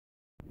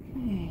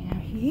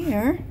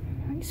here.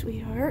 Hi,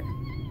 sweetheart.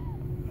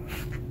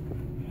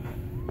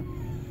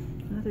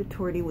 Another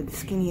tortie with the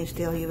skinniest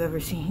tail you've ever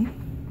seen.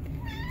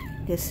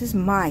 This is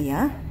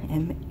Maya,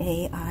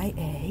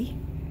 M-A-I-A.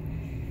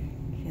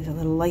 She has a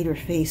little lighter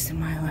face than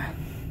Mila.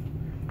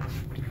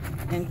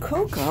 And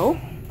Coco,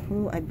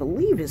 who I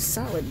believe is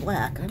solid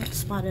black. I haven't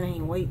spotted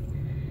any white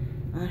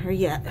on her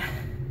yet.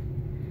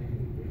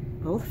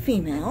 Both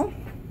female.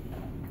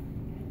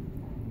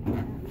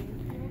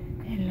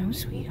 Hello,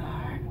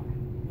 sweetheart.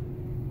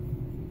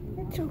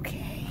 It's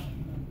okay.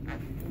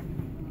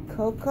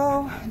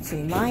 Coco, let's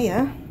see,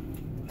 Maya,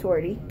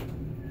 tortie,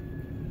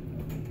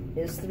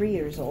 is 3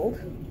 years old.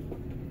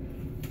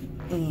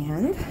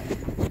 And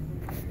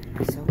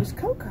so is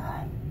Coco.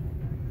 Hi,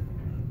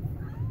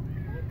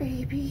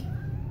 baby.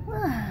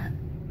 What?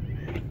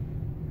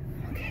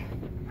 Okay.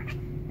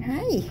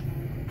 Hi.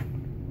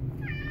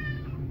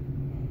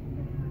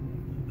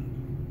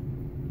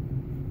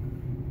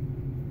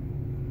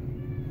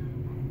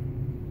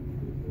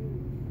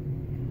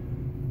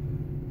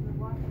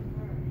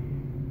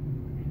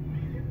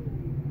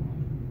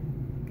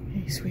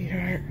 Hey,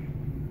 sweetheart.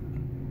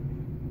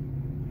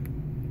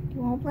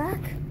 You all black?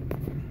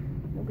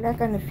 No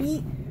black on the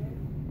feet?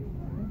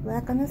 No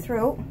black on the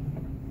throat?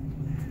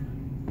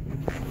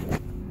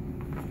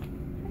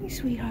 Hey,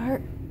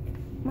 sweetheart.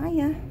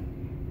 Maya.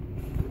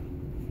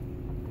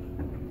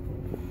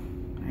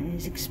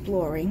 Maya's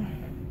exploring.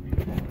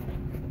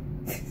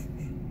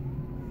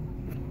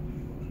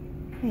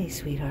 Hey,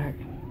 sweetheart.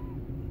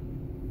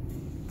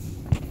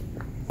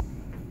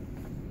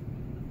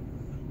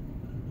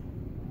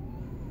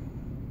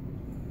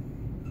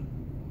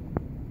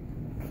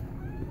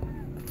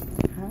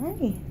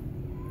 Hi.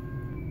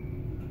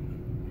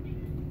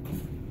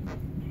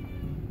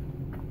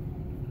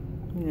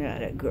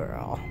 Not a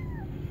girl.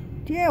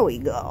 There we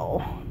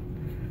go.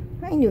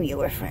 I knew you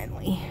were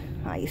friendly.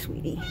 Hi,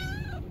 sweetie.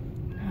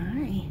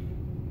 Hi.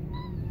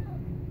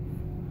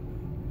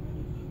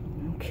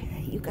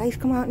 Okay, you guys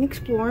come out and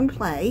explore and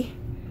play.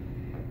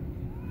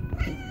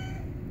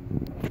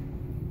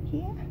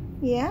 Yeah?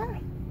 Yeah?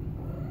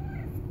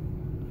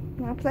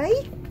 Wanna play?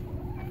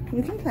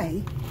 You can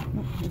play.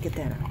 Oh, let me get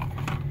that on.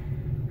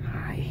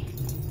 Hi.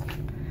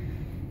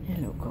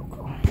 Hello,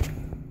 Coco.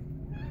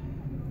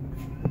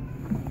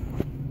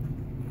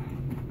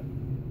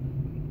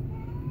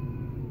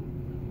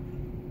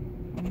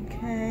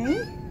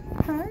 Okay.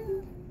 Hi.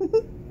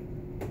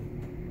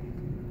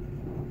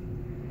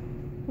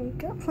 We've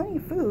got plenty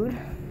of food.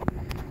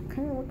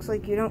 Kind of looks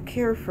like you don't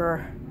care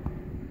for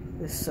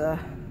this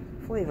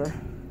flavor.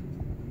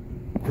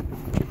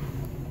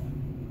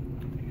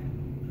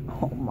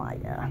 Oh,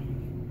 Maya.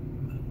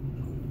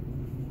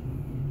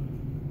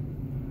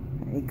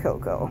 Hey,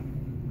 Coco.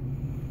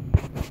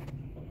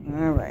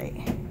 All right.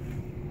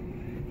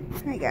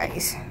 Hi,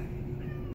 guys.